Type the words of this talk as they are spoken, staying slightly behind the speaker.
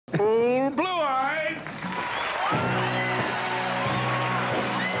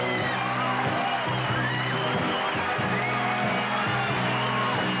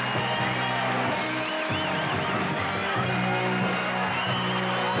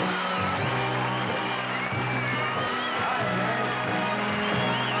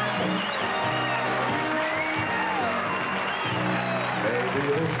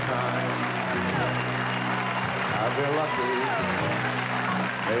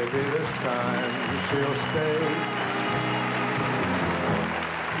Maybe this time she'll stay.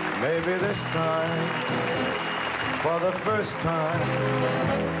 Maybe this time, for the first time,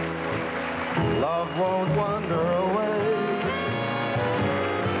 love won't wander away.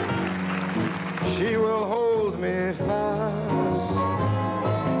 She will hold me fast.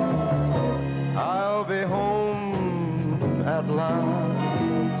 I'll be home at last.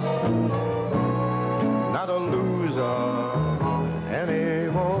 Not a loser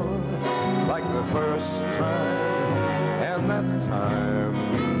anymore, like the first time and that time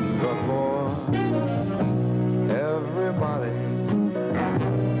before. Everybody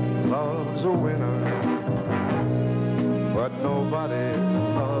loves a winner, but nobody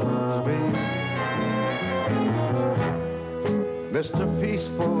loves me. Mr.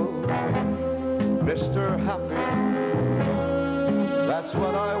 Peaceful, Mr. Happy, that's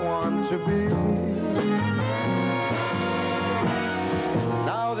what I want to be.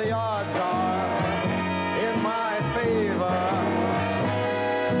 Now the odds are in my favor.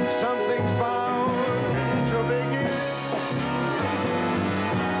 Something's bound to begin.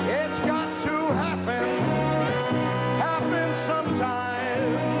 It's got to happen sometime.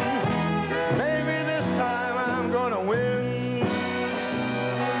 Maybe this time I'm gonna win.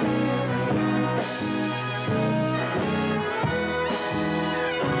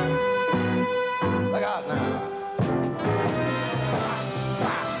 Look out now.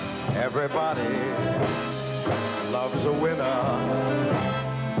 Everybody loves a winner,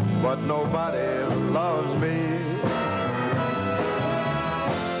 but nobody loves me.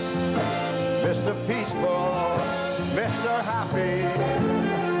 Mr. Peaceful, Mr. Happy,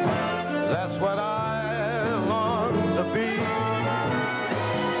 that's what I long to be.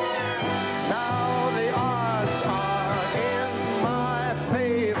 Now the odds are in my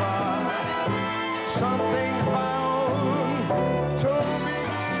favor. Something's bound to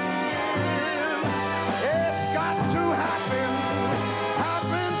begin. It's got to happen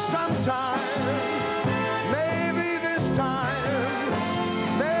sometime. Maybe this time,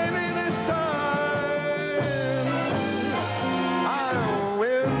 maybe this time I'll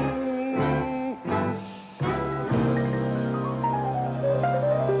win.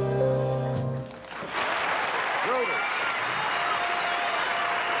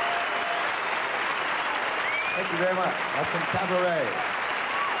 Thank you very much. That's from Cabaret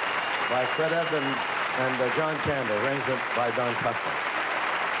by Fred Evans and John Kander, arrangement by Don Cutler.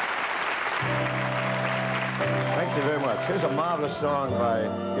 Thank you very much. Here's a marvelous song by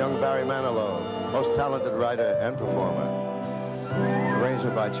young Barry Manilow, most talented writer and performer.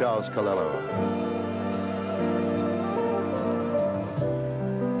 Arrangement by Charles Colello.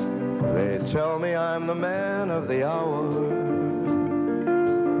 They tell me I'm the man of the hour.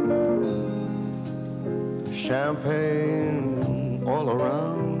 Champagne all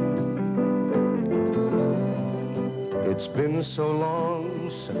around. It's been so long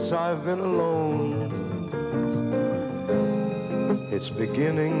since I've been alone. It's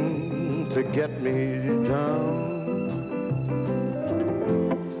beginning to get me down.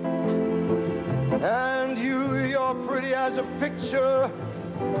 And you're pretty as a picture,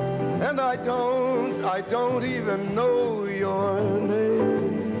 and I don't even know your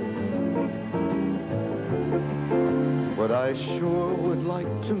name. But I sure would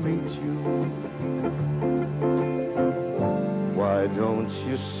like to meet you. Why don't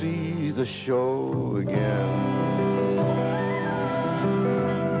you see the show again?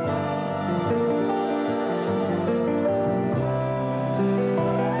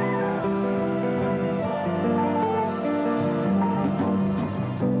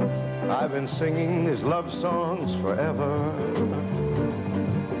 I've been singing his love songs forever.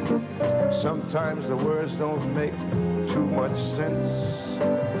 Sometimes the words don't make too much sense.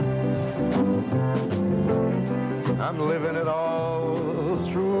 I'm living it all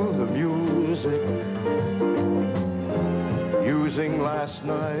through the music, using last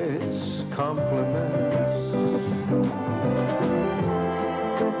night's compliments.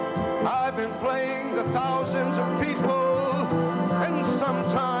 I've been playing to thousands of people, and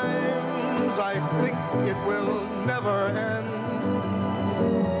sometimes I think it will never end.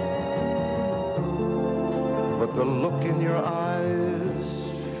 But the look in your eyes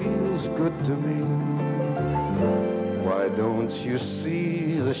feels good to me. Why don't you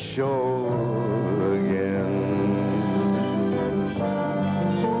see the show again?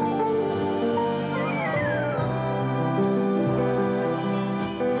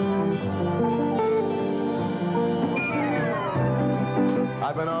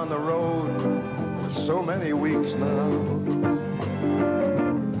 I've been on the road for so many weeks now.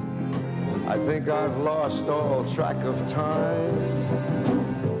 I think I've lost all track of time.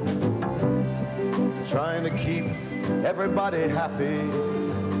 trying to keep everybody happy.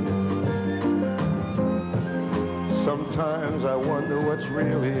 Sometimes I wonder what's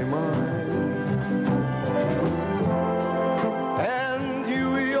really mine. And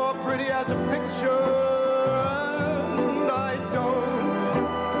you're pretty as a picture, and I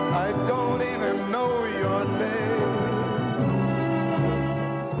don't even know your name.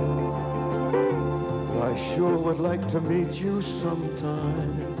 But I sure would like to meet you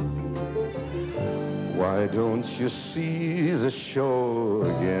sometime. Why don't you see the show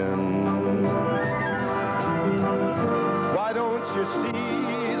again? Why don't you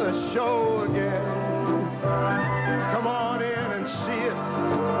see the show again? Come on in and see it.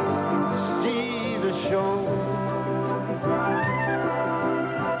 See the show.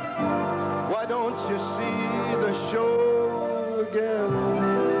 Why don't you see the show again?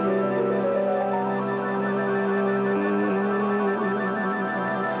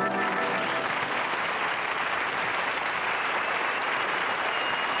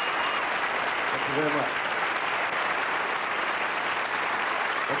 Thank you very much.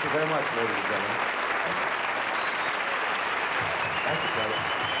 Thank you very much, ladies and gentlemen. Thank you, brother.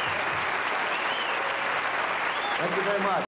 Thank you very much.